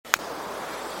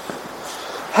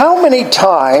How many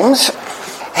times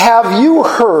have you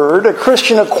heard a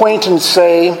Christian acquaintance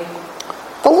say,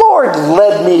 "The Lord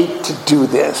led me to do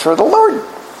this," or "The Lord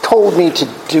told me to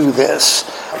do this,"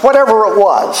 whatever it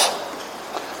was?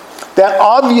 That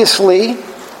obviously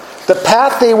the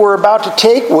path they were about to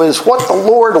take was what the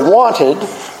Lord wanted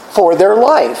for their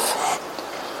life.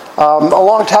 A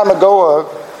long time ago,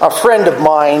 a friend of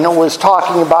mine was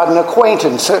talking about an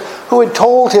acquaintance who had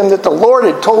told him that the Lord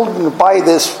had told him to buy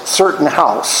this certain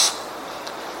house.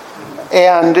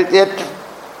 And it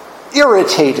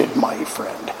irritated my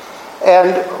friend.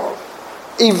 And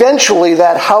eventually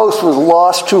that house was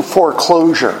lost to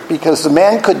foreclosure because the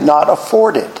man could not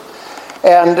afford it.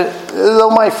 And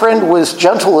though my friend was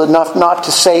gentle enough not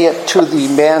to say it to the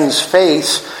man's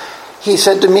face, he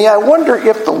said to me, "I wonder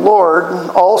if the Lord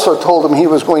also told him he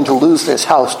was going to lose this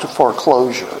house to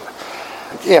foreclosure,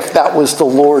 if that was the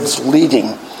Lord's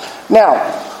leading." Now,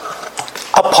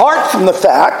 apart from the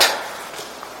fact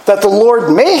that the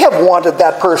Lord may have wanted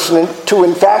that person to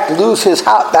in fact lose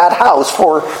that house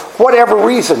for whatever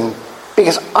reason,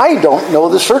 because I don't know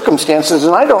the circumstances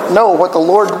and I don't know what the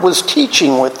Lord was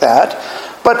teaching with that,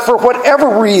 but for whatever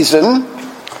reason,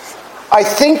 I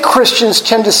think Christians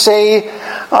tend to say,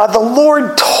 "The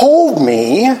Lord told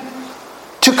me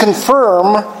to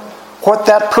confirm what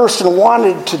that person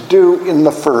wanted to do in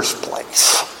the first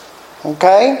place."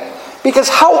 Okay? Because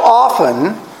how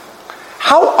often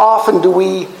do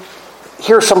we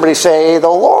hear somebody say, "The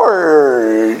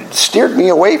Lord steered me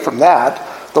away from that.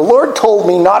 The Lord told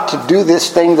me not to do this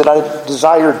thing that I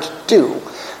desired to do"?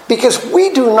 Because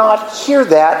we do not hear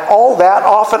that all that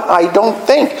often, I don't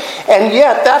think. And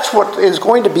yet, that's what is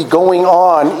going to be going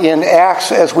on in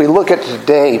Acts as we look at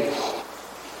today.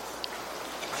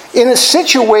 In a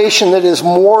situation that is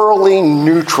morally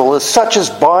neutral, such as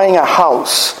buying a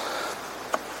house,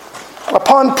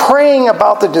 upon praying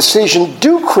about the decision,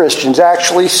 do Christians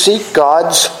actually seek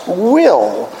God's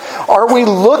will? Are we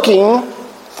looking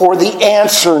for the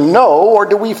answer no, or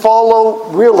do we follow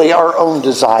really our own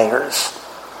desires?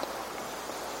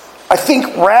 I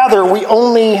think rather we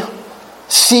only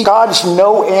see God's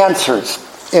no answers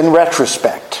in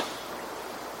retrospect.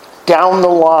 Down the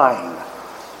line.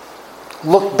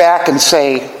 Look back and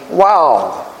say,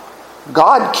 "Wow,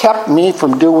 God kept me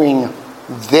from doing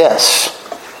this."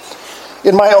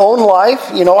 In my own life,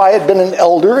 I had been an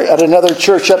elder at another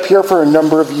church up here for a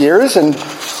number of years, and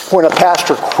when a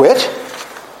pastor quit,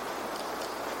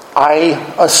 I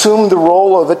assumed the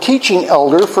role of a teaching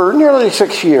elder for nearly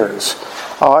 6 years.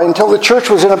 Until the church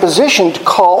was in a position to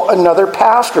call another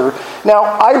pastor. Now,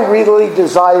 I really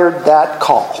desired that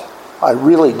call. I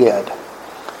really did.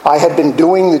 I had been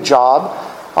doing the job.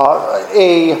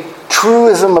 A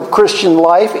truism of Christian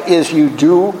life is you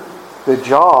do the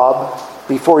job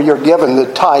before you're given the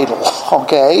title,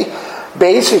 okay?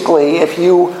 Basically, if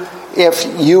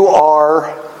you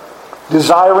are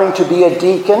desiring to be a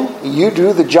deacon, you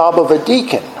do the job of a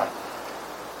deacon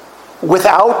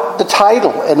without the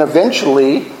title, and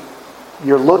eventually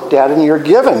you're looked at and you're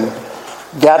given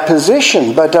that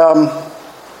position. But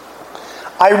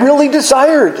I really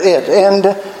desired it,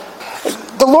 and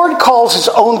the Lord calls his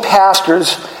own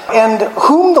pastors, and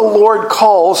whom the Lord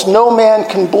calls, no man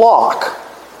can block.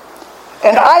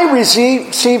 And I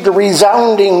received a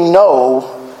resounding no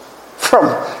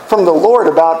from the Lord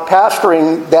about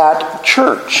pastoring that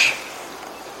church.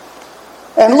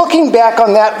 And looking back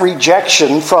on that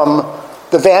rejection from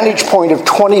the vantage point of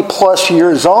 20 plus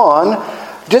years on,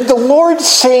 did the Lord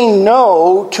say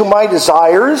no to my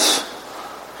desires?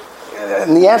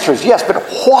 And the answer is yes, but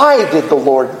why did the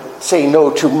Lord say no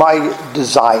to my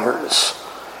desires?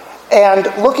 And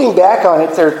looking back on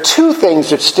it, there are two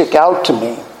things that stick out to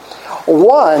me.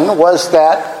 One was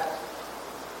that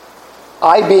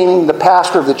I, being the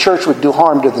pastor of the church, would do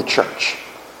harm to the church.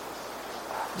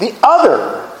 The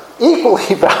other,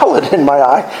 equally valid in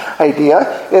my idea,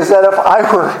 is that if I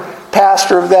were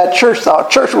pastor of that church, the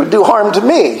church would do harm to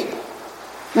me.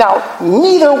 Now,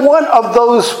 neither one of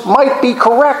those might be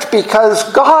correct, because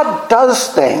God does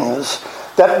things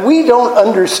that we don't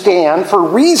understand for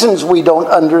reasons we don't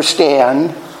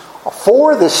understand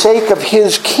for the sake of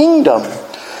his kingdom.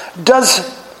 Does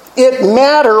it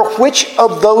matter which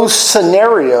of those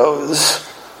scenarios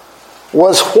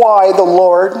was why the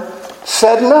Lord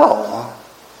said no?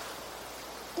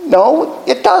 No,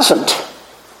 it doesn't.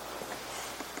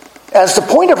 As the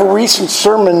point of a recent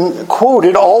sermon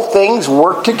quoted, all things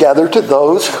work together to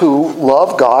those who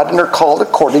love God and are called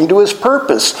according to his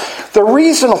purpose. The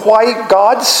reason why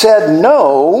God said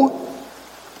no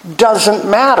doesn't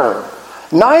matter.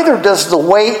 Neither does the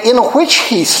way in which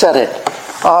he said it.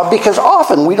 Because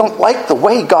often we don't like the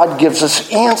way God gives us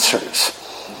answers.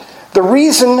 The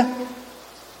reason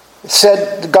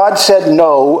God said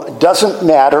no doesn't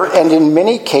matter, and in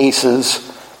many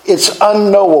cases, it's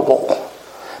unknowable.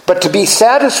 But to be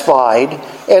satisfied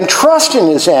and trust in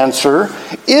his answer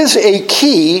is a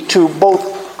key to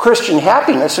both Christian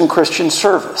happiness and Christian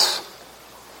service.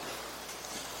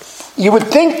 You would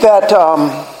think that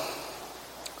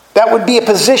that would be a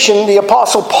position the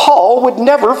Apostle Paul would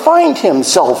never find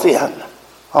himself in.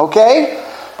 Okay?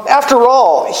 After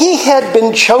all, he had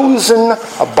been chosen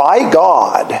by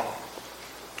God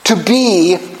to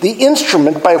be the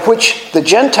instrument by which the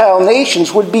Gentile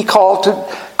nations would be called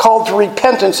to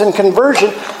repentance and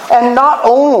conversion. And not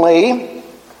only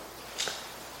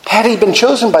had he been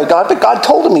chosen by God, but God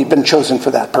told him he'd been chosen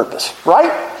for that purpose,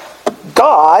 right?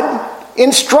 God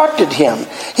instructed him.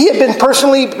 He had been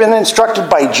personally instructed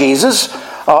by Jesus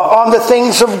on the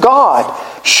things of God.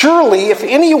 Surely, if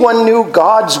anyone knew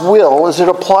God's will as it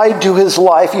applied to his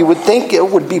life, you would think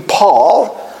it would be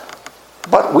Paul,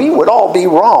 but we would all be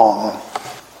wrong.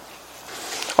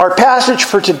 Our passage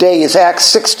for today is Acts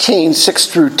 16, 6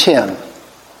 through 10.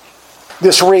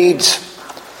 This reads,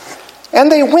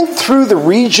 "And they went through the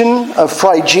region of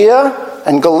Phrygia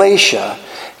and Galatia,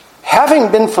 having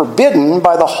been forbidden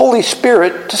by the Holy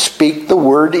Spirit to speak the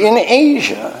word in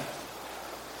Asia.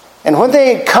 And when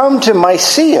they had come to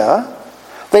Mysia,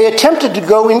 they attempted to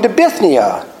go into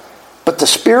Bithynia, but the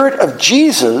Spirit of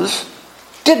Jesus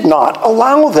did not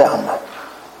allow them.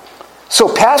 So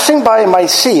passing by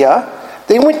Mysia,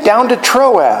 they went down to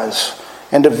Troas,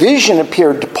 and a vision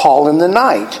appeared to Paul in the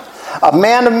night. A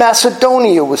man of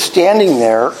Macedonia was standing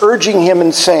there, urging him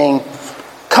and saying,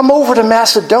 'Come over to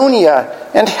Macedonia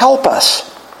and help us.'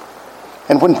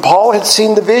 And when Paul had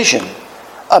seen the vision,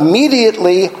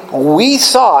 immediately we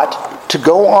sought to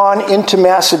go on into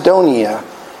Macedonia,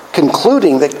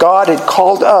 concluding that God had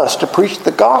called us to preach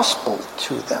the gospel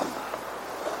to them."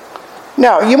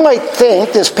 Now, you might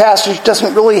think this passage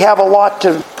doesn't really have a lot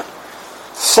to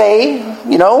say,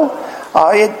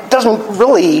 it doesn't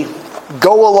really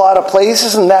go a lot of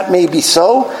places, and that may be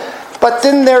so. But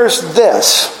then there's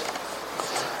this.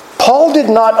 Paul did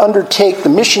not undertake the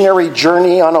missionary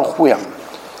journey on a whim.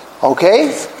 Okay?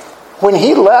 When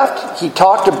he left, he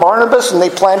talked to Barnabas and they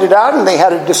planned it out and they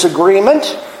had a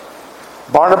disagreement.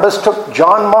 Barnabas took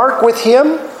John Mark with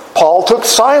him. Paul took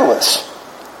Silas.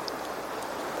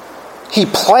 He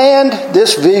planned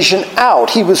this vision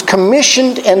out. He was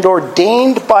commissioned and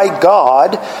ordained by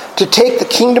God to take the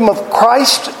kingdom of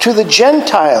Christ to the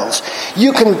Gentiles.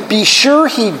 You can be sure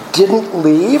he didn't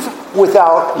leave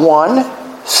without one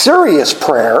serious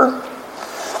prayer.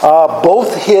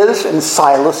 Both his and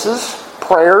Silas's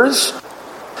prayers,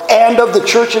 and of the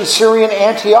church in Syrian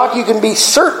Antioch. You can be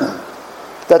certain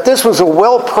that this was a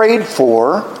well prayed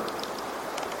for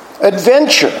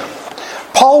adventure.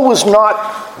 Paul was not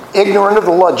ignorant of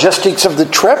the logistics of the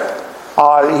trip.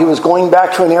 He was going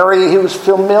back to an area he was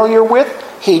familiar with.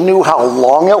 He knew how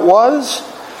long it was.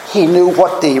 He knew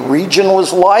what the region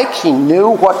was like. He knew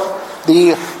what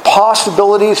the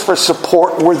possibilities for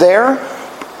support were there.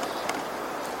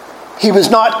 He was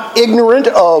not ignorant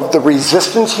of the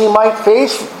resistance he might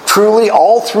face. Truly,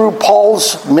 all through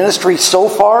Paul's ministry so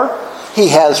far, he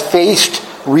has faced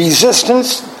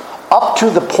resistance up to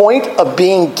the point of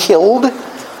being killed.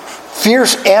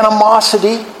 Fierce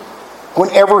animosity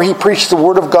whenever he preached the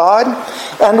Word of God.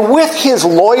 And with his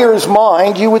lawyer's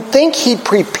mind, you would think he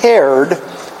prepared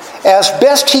as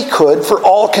best he could for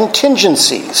all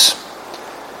contingencies.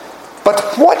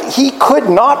 But what he could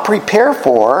not prepare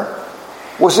for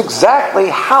was exactly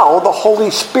how the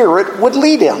Holy Spirit would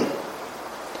lead him.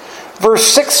 Verse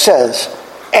 6 says,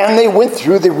 "And they went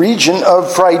through the region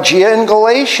of Phrygia and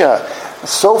Galatia."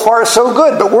 So far, so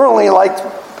good, but we're only like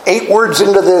 8 words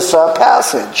into this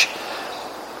passage.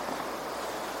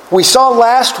 We saw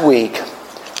last week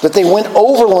that they went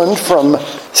overland from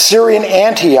Syrian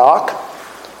Antioch,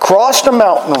 crossed a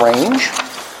mountain range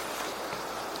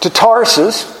to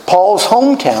Tarsus, Paul's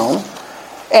hometown,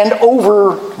 and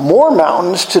over more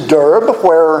mountains to Derbe,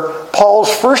 where Paul's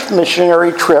first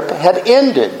missionary trip had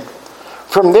ended.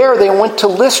 From there, they went to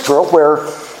Lystra, where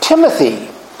Timothy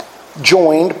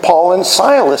joined Paul and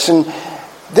Silas. And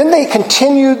then they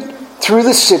continued through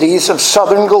the cities of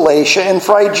southern Galatia and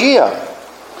Phrygia.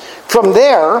 From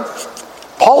there,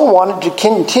 Paul wanted to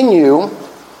continue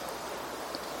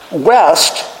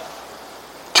west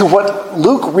to what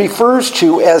Luke refers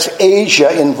to as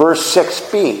Asia in verse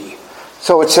 6b.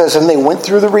 So it says, "And they went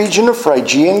through the region of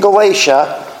Phrygia and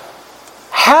Galatia,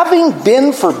 having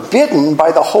been forbidden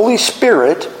by the Holy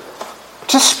Spirit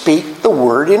to speak the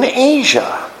word in Asia."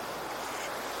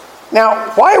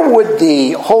 Now, why would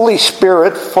the Holy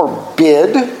Spirit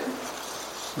forbid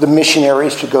the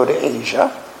missionaries to go to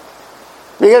Asia.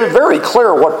 You get it very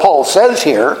clear what Paul says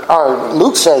here,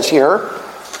 Luke says here.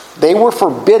 They were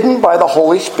forbidden by the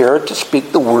Holy Spirit to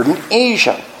speak the word in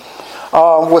Asia.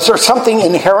 Was there something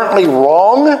inherently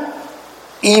wrong?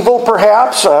 Evil,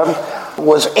 perhaps?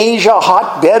 Was Asia a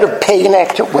hotbed of pagan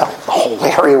activity? Well, the whole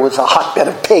area was a hotbed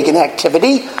of pagan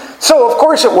activity. So, of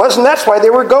course it was, and that's why they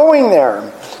were going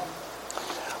there.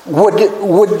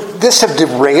 Would this have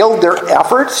derailed their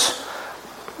efforts?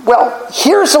 Well,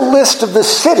 here's a list of the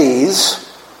cities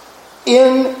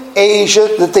in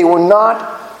Asia that they were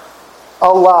not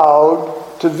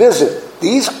allowed to visit.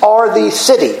 These are the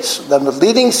cities, the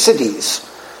leading cities.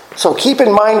 So keep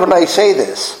in mind when I say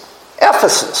this.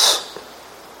 Ephesus.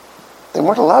 They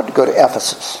weren't allowed to go to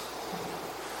Ephesus.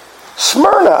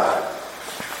 Smyrna.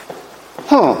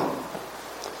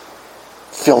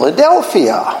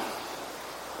 Philadelphia.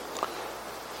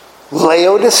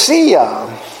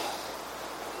 Laodicea.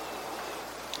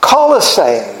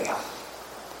 Colossae.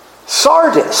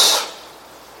 Sardis.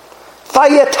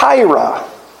 Thyatira.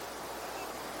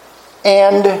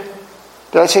 And,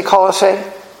 did I say Colossae?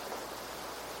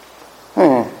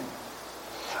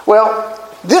 Well,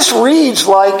 this reads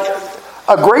like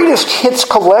a greatest hits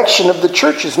collection of the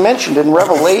churches mentioned in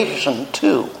Revelation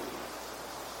 2.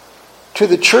 To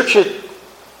the church at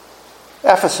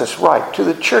Ephesus, right. To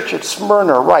the church at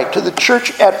Smyrna, right. To the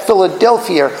church at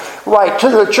Philadelphia, right. To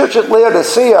the church at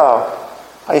Laodicea.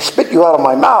 I spit you out of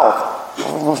my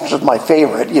mouth, which is my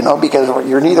favorite, because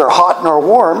you're neither hot nor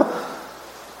warm.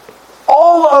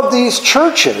 All of these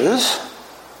churches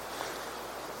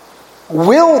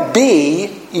will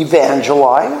be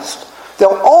evangelized. They'll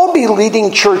all be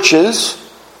leading churches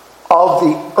of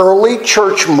the early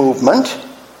church movement.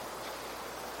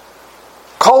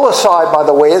 Colossae, by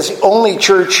the way, is the only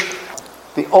church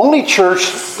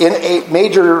in a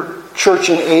major church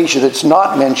in Asia that's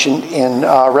not mentioned in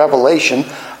Revelation,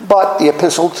 but the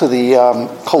epistle to the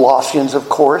Colossians, of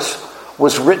course,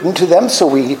 was written to them, so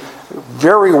we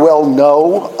very well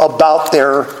know about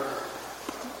their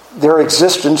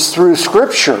existence through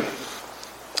Scripture.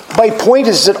 My point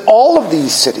is that all of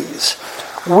these cities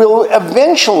will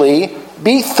eventually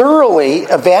be thoroughly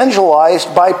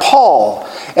evangelized by Paul,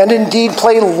 and indeed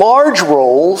play large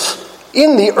roles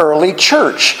in the early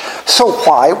church. So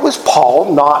why was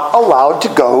Paul not allowed to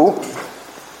go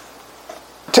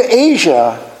to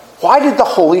Asia? Why did the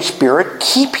Holy Spirit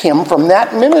keep him from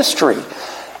that ministry?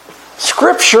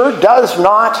 Scripture does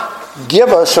not give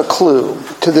us a clue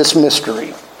to this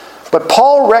mystery. But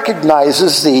Paul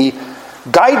recognizes the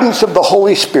guidance of the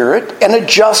Holy Spirit and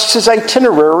adjusts his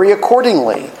itinerary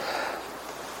accordingly.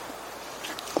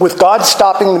 With God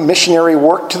stopping the missionary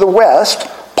work to the west,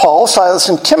 Paul, Silas,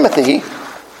 and Timothy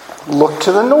looked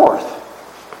to the north.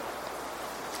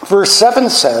 Verse 7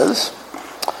 says,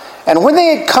 "And when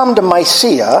they had come to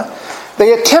Mysia,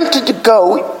 they attempted to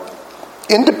go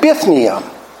into Bithynia,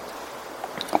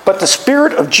 but the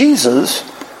Spirit of Jesus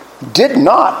did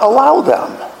not allow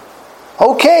them."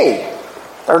 Okay,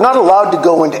 they're not allowed to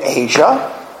go into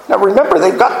Asia. Now remember,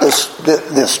 they've got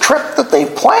this trip that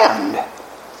they've planned.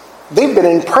 They've been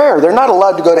in prayer. They're not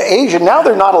allowed to go to Asia. Now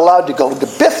they're not allowed to go to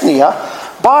Bithynia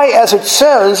by, as it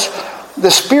says,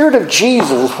 the Spirit of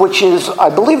Jesus, which is, I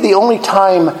believe, the only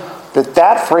time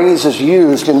that phrase is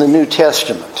used in the New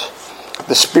Testament.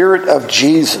 The Spirit of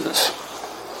Jesus.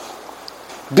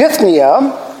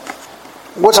 Bithynia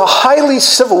was a highly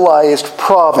civilized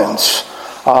province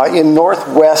in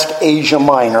northwest Asia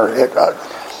Minor.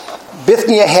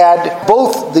 Bithynia had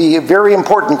both the very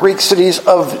important Greek cities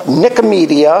of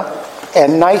Nicomedia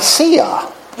and Nicaea.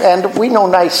 And we know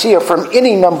Nicaea from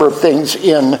any number of things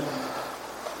in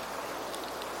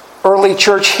early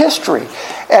church history.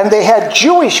 And they had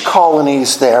Jewish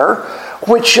colonies there,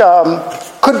 which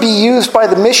could be used by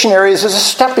the missionaries as a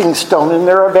stepping stone in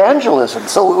their evangelism.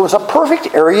 So it was a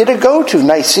perfect area to go to,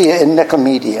 Nicaea and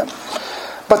Nicomedia.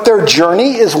 But their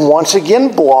journey is once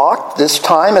again blocked, this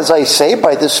time, as I say,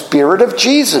 by the Spirit of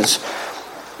Jesus.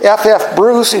 F.F.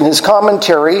 Bruce, in his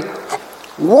commentary,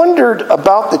 wondered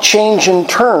about the change in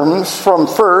terms from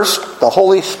first the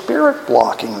Holy Spirit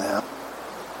blocking them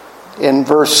in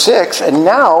verse 6, and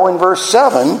now in verse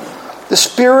 7, the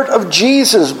Spirit of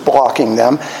Jesus blocking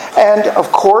them. And of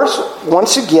course,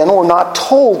 once again, we're not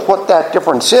told what that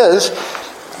difference is,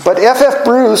 but F.F.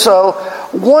 Bruce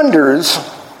wonders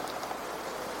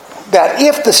that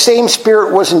if the same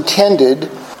Spirit was intended,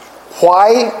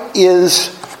 why is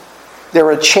there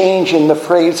a change in the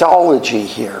phraseology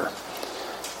here?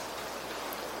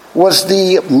 Was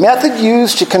the method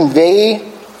used to convey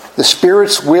the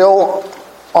Spirit's will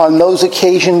on those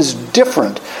occasions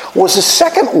different? Was the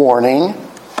second warning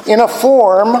in a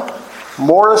form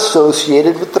more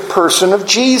associated with the person of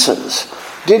Jesus.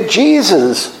 Did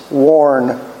Jesus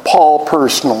warn Paul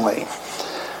personally?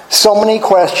 So many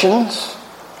questions,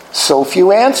 so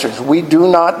few answers. We do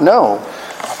not know.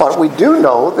 But we do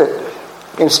know that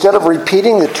instead of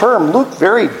repeating the term, Luke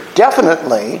very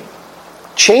definitely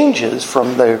changes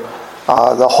from the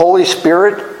Holy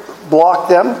Spirit blocked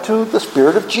them to the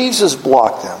Spirit of Jesus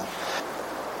blocked them.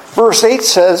 Verse 8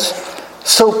 says,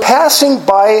 "So passing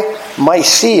by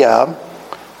Mysia,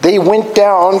 they went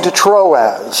down to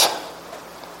Troas."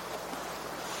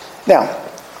 Now,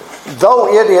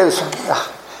 though it is,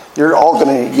 you're all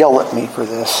going to yell at me for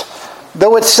this.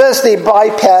 Though it says they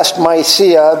bypassed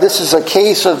Mysia, this is a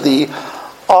case of the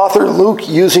author Luke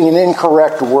using an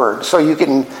incorrect word. So you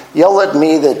can yell at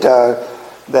me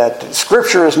that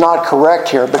Scripture is not correct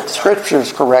here, but Scripture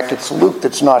is correct. It's Luke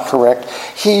that's not correct.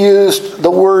 He used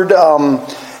the word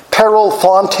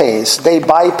perilfontes. They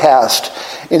bypassed.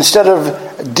 Instead of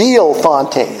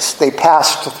dielfontes, they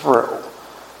passed through.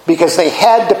 Because they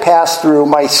had to pass through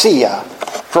Mysia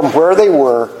from where they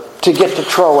were to get to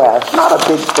Troas. Not a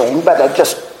big thing, but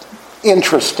just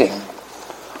interesting.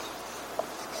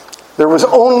 There was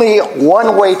only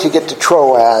one way to get to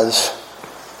Troas,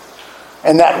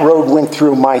 and that road went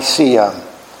through Mysia.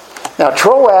 Now,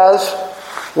 Troas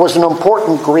was an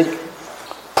important Greek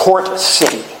port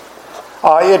city.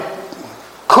 It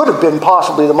could have been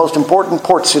possibly the most important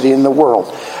port city in the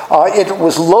world. It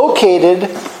was located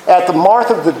at the mouth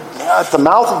of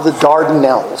the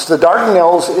Dardanelles. The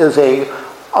Dardanelles is a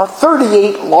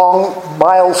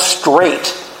 38-mile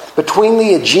strait between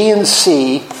the Aegean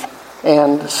Sea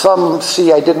and some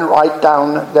sea I didn't write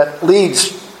down that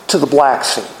leads to the Black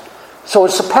Sea. So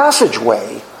it's a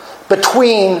passageway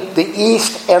between the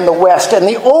east and the west, and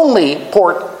the only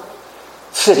port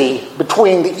city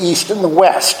between the east and the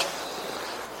west.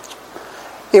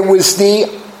 It was the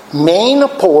main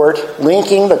port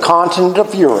linking the continent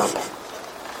of Europe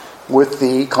with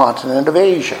the continent of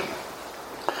Asia.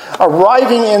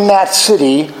 Arriving in that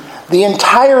city, the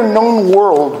entire known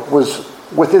world was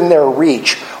within their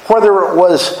reach, whether it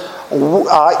was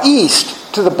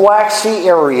east to the Black Sea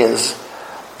areas,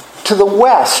 to the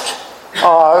west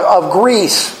of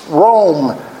Greece,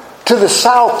 Rome, to the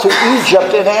south to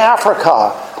Egypt and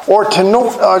Africa, or to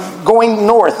going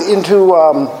north into,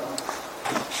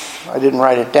 I didn't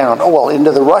write it down,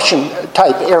 into the Russian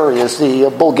type areas, the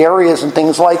Bulgarias and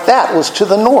things like that was to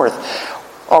the north.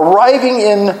 Arriving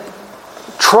in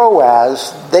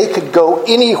Troas, they could go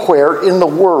anywhere in the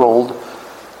world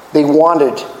they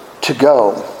wanted to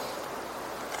go.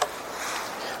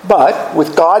 But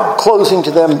with God closing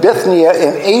to them Bithynia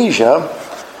and Asia,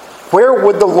 where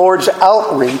would the Lord's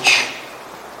outreach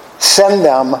send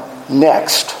them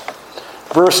next?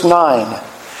 Verse 9,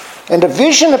 "And a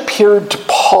vision appeared to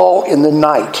Paul in the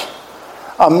night.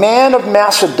 A man of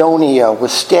Macedonia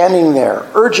was standing there,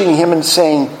 urging him and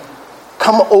saying,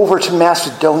 'Come over to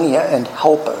Macedonia and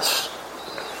help us.'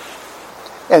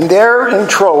 And there in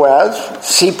Troas,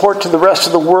 seaport to the rest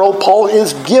of the world, Paul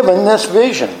is given this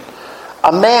vision.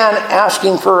 A man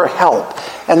asking for help.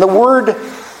 And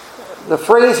the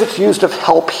phrase that's used of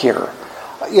help here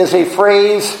is a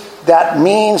phrase that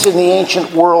means in the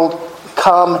ancient world,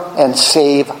 come and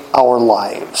save our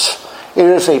lives. It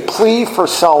is a plea for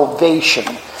salvation,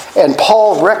 and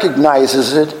Paul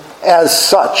recognizes it as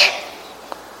such.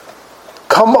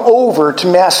 Come over to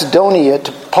Macedonia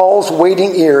to Paul's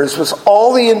waiting ears was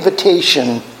all the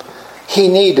invitation he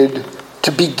needed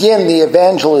to begin the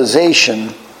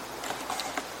evangelization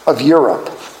of Europe.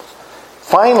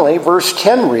 Finally, verse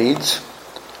 10 reads,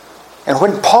 "And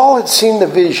when Paul had seen the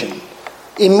vision,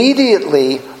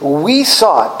 immediately we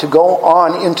sought to go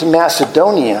on into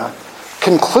Macedonia,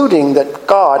 concluding that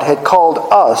God had called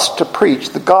us to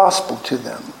preach the gospel to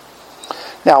them."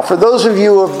 Now, for those of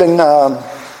you who have been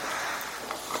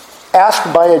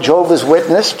asked by a Jehovah's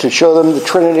Witness to show them the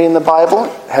Trinity in the Bible,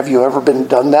 have you ever been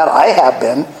done that? I have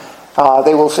been.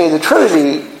 They will say the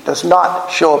Trinity does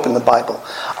not show up in the Bible.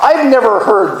 I've never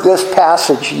heard this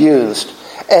passage used.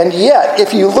 And yet,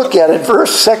 if you look at it,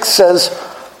 verse 6 says,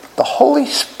 the Holy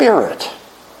Spirit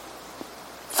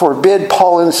forbid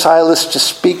Paul and Silas to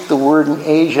speak the word in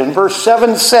Asia. And verse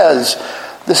 7 says,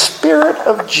 the Spirit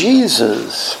of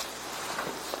Jesus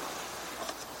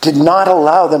did not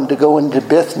allow them to go into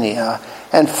Bithynia.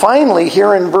 And finally,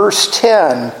 here in verse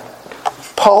 10,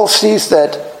 Paul sees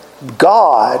that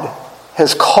God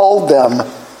has called them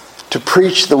to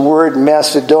preach the word in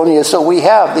Macedonia. So we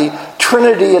have the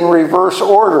Trinity in reverse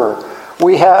order.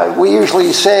 We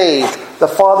usually say the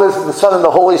Father, the Son, and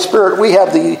the Holy Spirit. We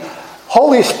have the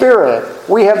Holy Spirit,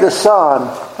 we have the Son,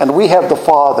 and we have the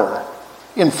Father.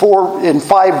 in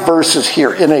 5 verses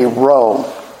here in a row.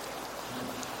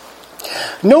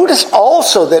 Notice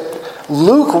also that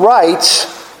Luke writes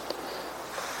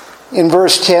in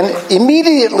verse 10,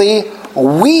 immediately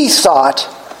we sought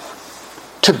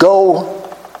to go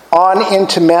on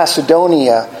into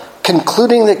Macedonia,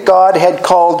 concluding that God had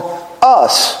called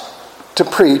us to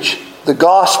preach the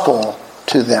gospel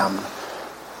to them.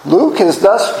 Luke has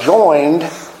thus joined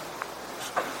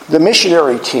the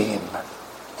missionary team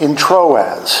in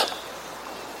Troas.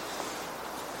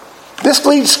 This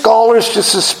leads scholars to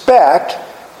suspect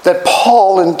that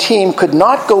Paul and team could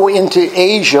not go into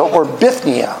Asia or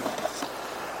Bithynia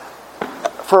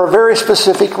for a very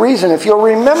specific reason. If you'll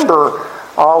remember,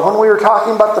 when we were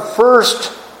talking about the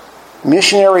first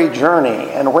missionary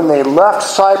journey, and when they left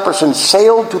Cyprus and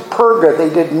sailed to Perga, they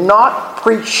did not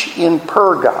preach in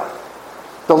Perga,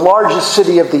 the largest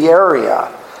city of the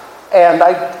area. And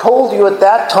I told you at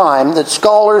that time that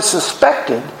scholars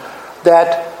suspected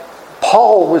that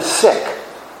Paul was sick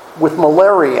with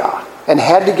malaria and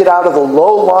had to get out of the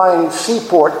low-lying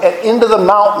seaport and into the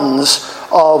mountains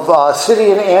of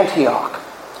Syrian Antioch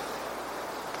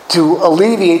to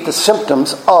alleviate the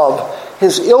symptoms of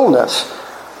his illness.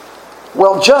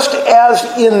 Well, just as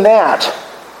in that,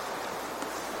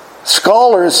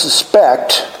 scholars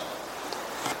suspect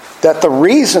that the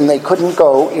reason they couldn't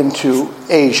go into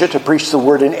Asia to preach the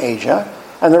word in Asia,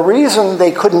 and the reason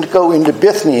they couldn't go into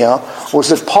Bithynia, was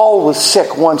that Paul was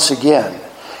sick once again.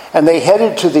 And they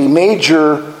headed to the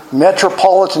major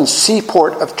metropolitan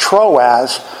seaport of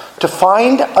Troas to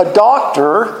find a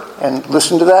doctor, and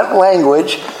listen to that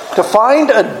language, to find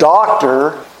a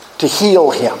doctor to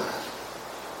heal him.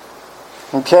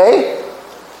 Okay?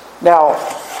 Now,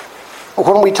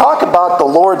 when we talk about the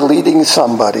Lord leading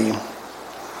somebody,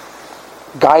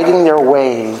 guiding their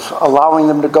ways, allowing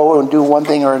them to go and do one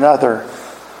thing or another,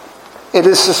 it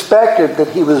is suspected that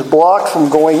he was blocked from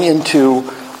going into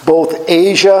both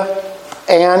Asia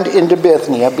and into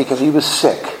Bithynia because he was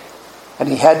sick. And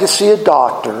he had to see a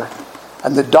doctor,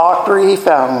 and the doctor he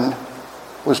found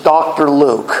was Dr.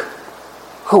 Luke,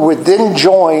 who would then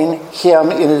join him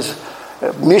in his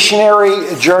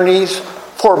missionary journeys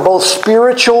for both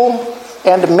spiritual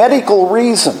and medical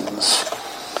reasons,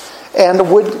 and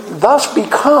would thus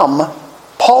become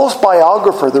Paul's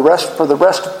biographer for the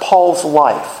rest of Paul's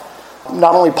life.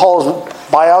 Not only Paul's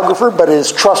biographer, but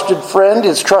his trusted friend,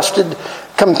 his trusted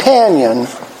companion.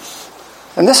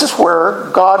 And this is where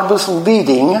God was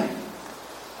leading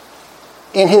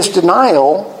in his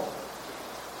denial,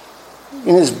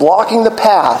 in his blocking the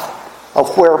path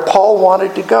of where Paul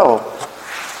wanted to go.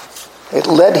 It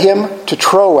led him to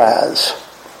Troas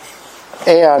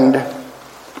and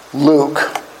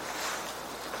Luke.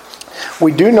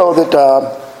 We do know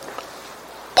that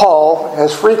Paul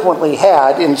has frequently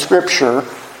had in Scripture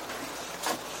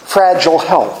fragile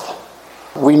health.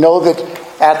 We know that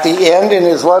at the end in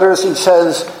his letters he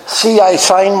says, "See, I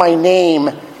sign my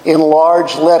name in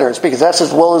large letters," because that's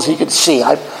as well as he could see.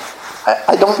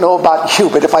 I don't know about you,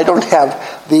 but if I don't have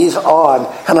these on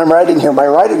and I'm writing here, my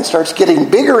writing starts getting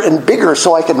bigger and bigger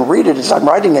so I can read it as I'm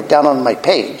writing it down on my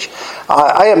page.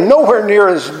 I am nowhere near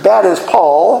as bad as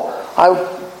Paul. I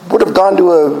would have gone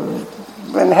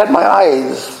and had my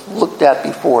eyes looked at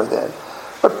before then.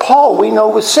 But Paul, we know,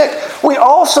 was sick. We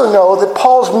also know that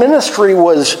Paul's ministry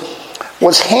was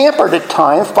hampered at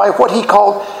times by what he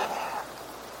called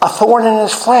a thorn in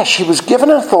his flesh. He was given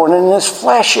a thorn in his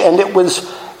flesh, and it was,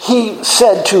 he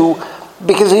said,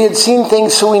 because he had seen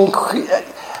things so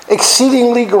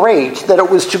exceedingly great, that it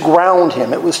was to ground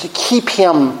him. It was to keep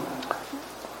him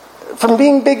from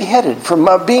being big-headed,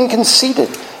 from being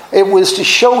conceited. It was to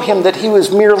show him that he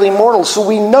was merely mortal. So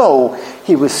we know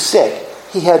he was sick.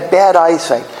 He had bad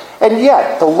eyesight. And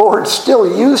yet, the Lord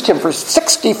still used him for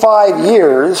 65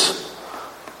 years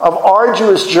of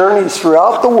arduous journeys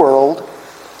throughout the world,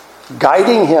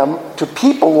 guiding him to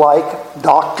people like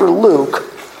Dr. Luke.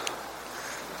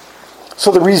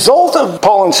 So the result of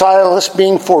Paul and Silas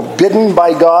being forbidden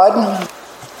by God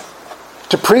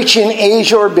to preach in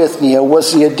Asia or Bithynia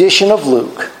was the addition of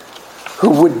Luke, who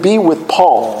would be with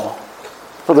Paul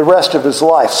for the rest of his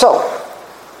life. So,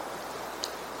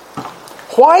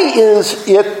 why is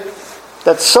it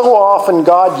that so often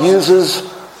God uses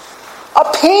a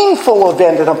painful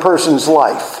event in a person's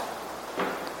life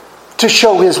to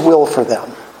show his will for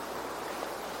them?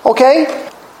 Okay?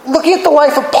 Looking at the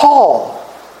life of Paul,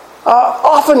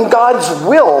 often God's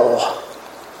will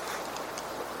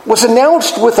was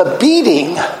announced with a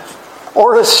beating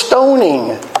or a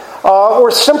stoning,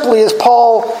 or simply, as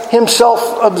Paul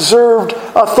himself observed,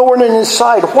 a thorn in his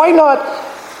side. Why not,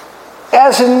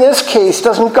 as in this case,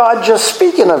 doesn't God just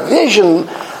speak in a vision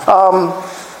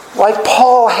like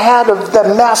Paul had of the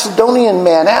Macedonian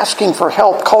man asking for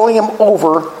help, calling him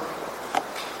over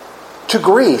to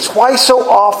Greece. Why so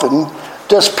often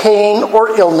does pain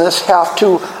or illness have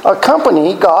to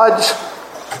accompany God's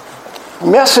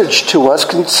message to us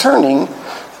concerning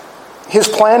his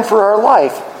plan for our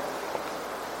life?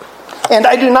 And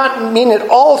I do not mean at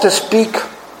all to speak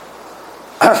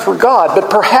for God, but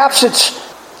perhaps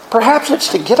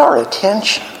it's to get our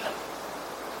attention.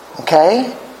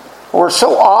 Okay? We're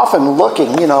so often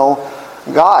looking,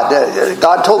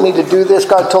 God told me to do this,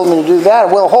 God told me to do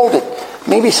that. Well, hold it.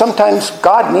 Maybe sometimes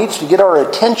God needs to get our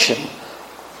attention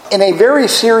in a very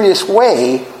serious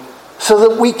way so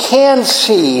that we can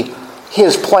see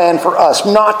his plan for us,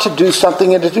 not to do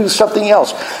something and to do something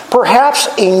else. Perhaps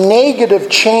a negative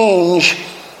change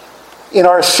in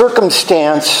our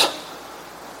circumstance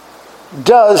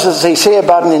does, as they say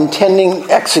about an intending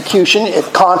execution,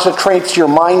 it concentrates your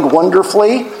mind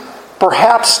wonderfully.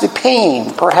 Perhaps the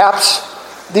pain,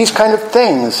 perhaps these kind of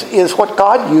things is what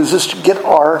God uses to get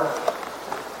our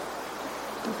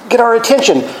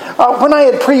attention. When I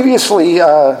had previously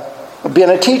been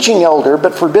a teaching elder,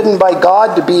 but forbidden by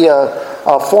God to be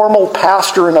a formal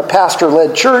pastor in a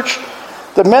pastor-led church,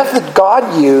 the method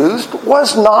God used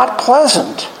was not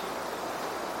pleasant.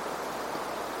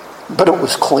 But it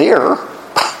was clear,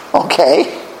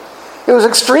 okay? It was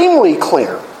extremely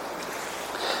clear.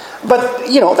 But,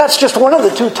 that's just one of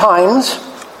the two times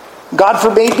God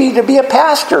forbade me to be a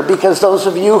pastor, because those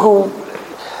of you who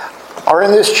are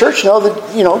in this church know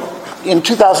that, in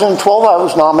 2012 I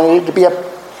was nominated to be an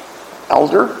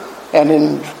elder, and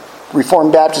in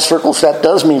Reformed Baptist circles that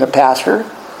does mean a pastor.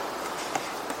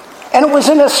 And it was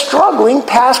in a struggling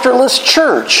pastorless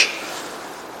church.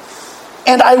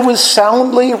 And I was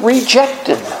soundly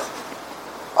rejected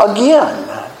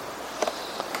again.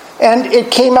 And it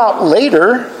came out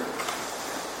later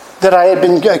that I had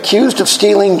been accused of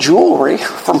stealing jewelry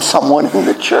from someone in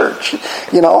the church.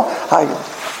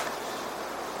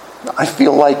 I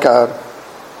feel like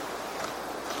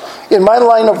in my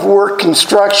line of work,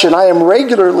 construction, I am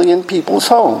regularly in people's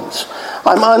homes.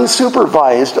 I'm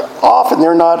unsupervised. Often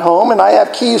they're not home, and I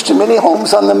have keys to many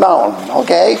homes on the mountain,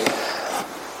 okay?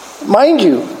 Mind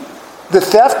you, the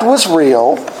theft was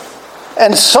real,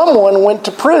 and someone went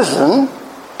to prison,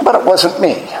 but it wasn't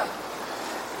me.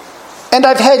 And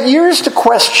I've had years to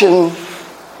question,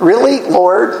 really,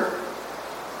 Lord?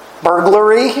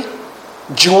 Burglary?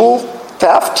 Jewel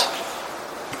theft?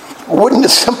 Wouldn't a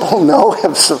simple no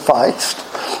have sufficed?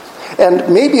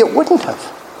 And maybe it wouldn't have.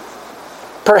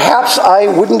 Perhaps I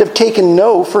wouldn't have taken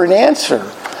no for an answer.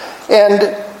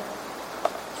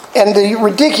 And the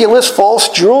ridiculous false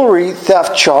jewelry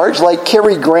theft charge, like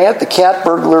Cary Grant, the cat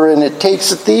burglar, and It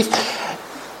Takes a Thief,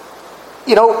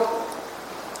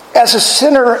 as a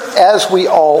sinner as we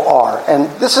all are, and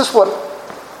this is what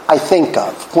I think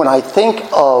of when I think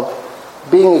of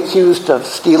being accused of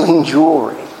stealing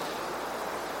jewelry.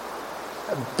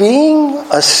 Being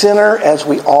a sinner as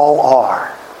we all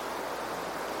are,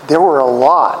 there were a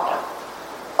lot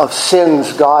of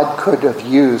sins God could have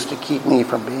used to keep me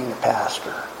from being a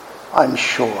pastor. I'm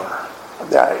sure.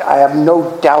 I have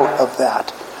no doubt of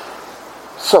that.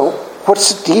 So,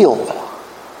 what's the deal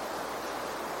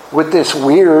with this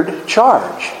weird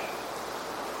charge?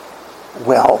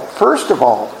 Well, first of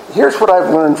all, here's what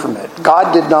I've learned from it.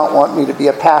 God did not want me to be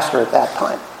a pastor at that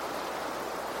time.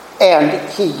 And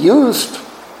he used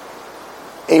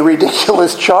a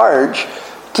ridiculous charge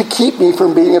to keep me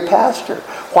from being a pastor.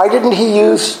 Why didn't he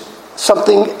use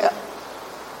something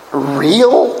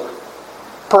real?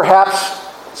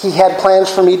 Perhaps he had plans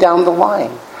for me down the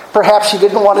line. Perhaps he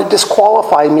didn't want to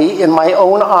disqualify me in my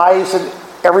own eyes and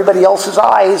everybody else's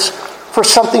eyes for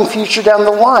something future down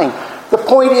the line. The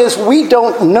point is, we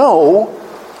don't know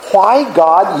why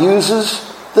God uses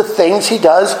the things he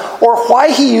does, or why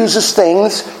he uses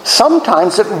things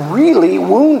sometimes that really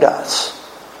wound us.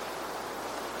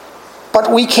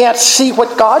 But we can't see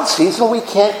what God sees, and we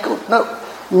can't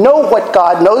know what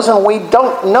God knows, and we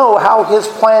don't know how his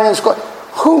plan is going.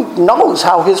 Who knows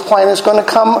how his plan is going to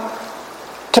come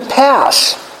to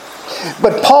pass?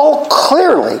 But Paul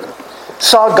clearly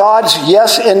saw God's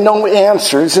yes and no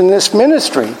answers in this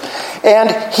ministry.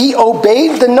 And he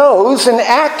obeyed the no's and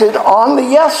acted on the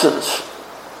yeses.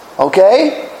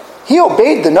 Okay? He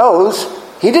obeyed the no's.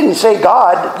 He didn't say,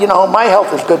 God, my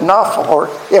health is good enough, or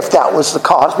if that was the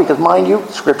cause, because mind you,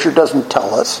 Scripture doesn't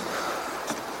tell us.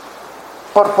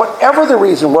 But whatever the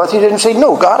reason was, he didn't say,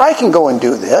 no, God, I can go and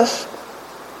do this.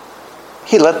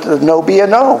 He let the no be a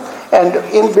no. And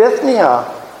in Bithynia,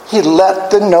 he let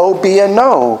the no be a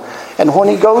no. And when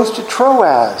he goes to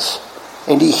Troas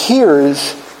and he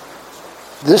hears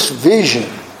this vision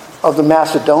of the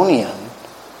Macedonian,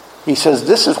 he says,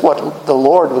 this is what the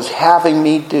Lord was having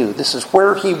me do. This is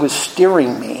where he was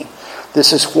steering me.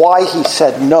 This is why he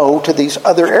said no to these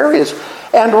other areas.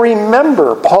 And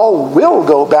remember, Paul will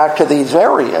go back to these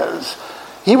areas.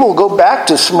 He will go back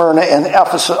to Smyrna and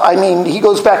Ephesus. He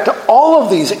goes back to all of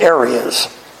these areas.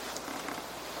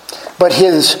 But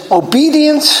his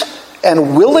obedience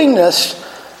and willingness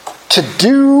to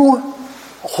do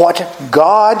what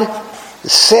God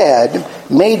said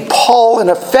made Paul an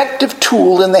effective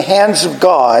tool in the hands of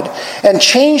God and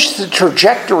changed the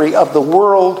trajectory of the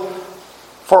world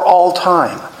for all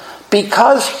time.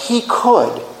 Because he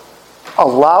could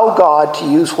allow God to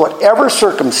use whatever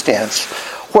circumstance,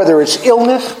 whether it's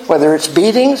illness, whether it's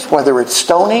beatings, whether it's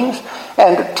stonings,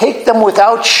 and take them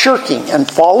without shirking and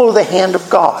follow the hand of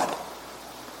God.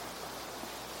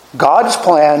 God's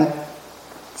plan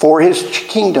for his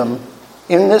kingdom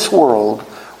in this world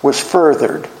was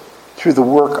furthered through the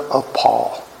work of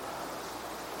Paul.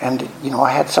 And,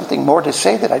 I had something more to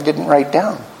say that I didn't write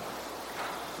down.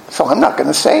 So I'm not going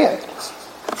to say it.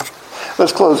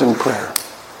 Let's close in prayer.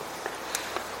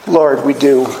 Lord, we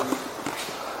do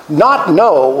not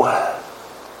know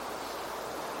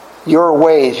your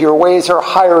ways. Your ways are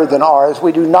higher than ours.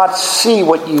 We do not see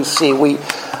what you see.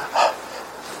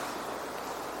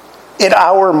 In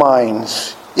our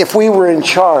minds, if we were in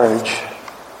charge,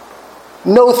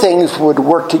 no things would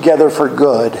work together for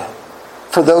good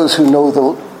for those who know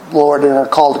the Lord and are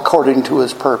called according to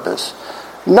his purpose.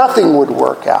 Nothing would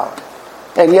work out.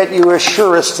 And yet you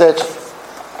assure us that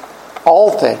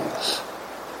all things,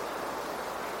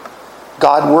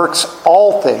 God works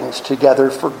all things together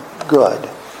for good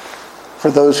for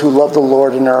those who love the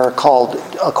Lord and are called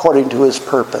according to his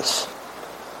purpose.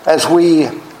 As we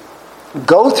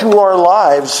go through our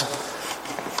lives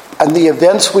and the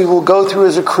events we will go through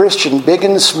as a Christian, big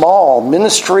and small,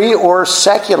 ministry or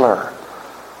secular,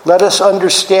 let us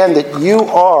understand that you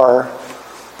are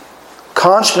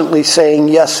constantly saying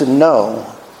yes and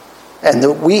no, and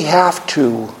that we have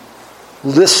to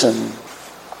listen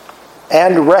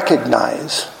and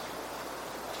recognize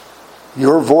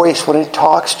your voice when it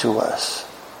talks to us.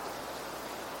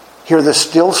 Hear the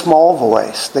still small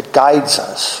voice that guides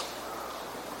us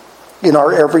in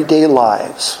our everyday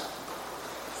lives.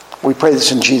 We pray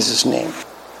this in Jesus' name.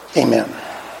 Amen.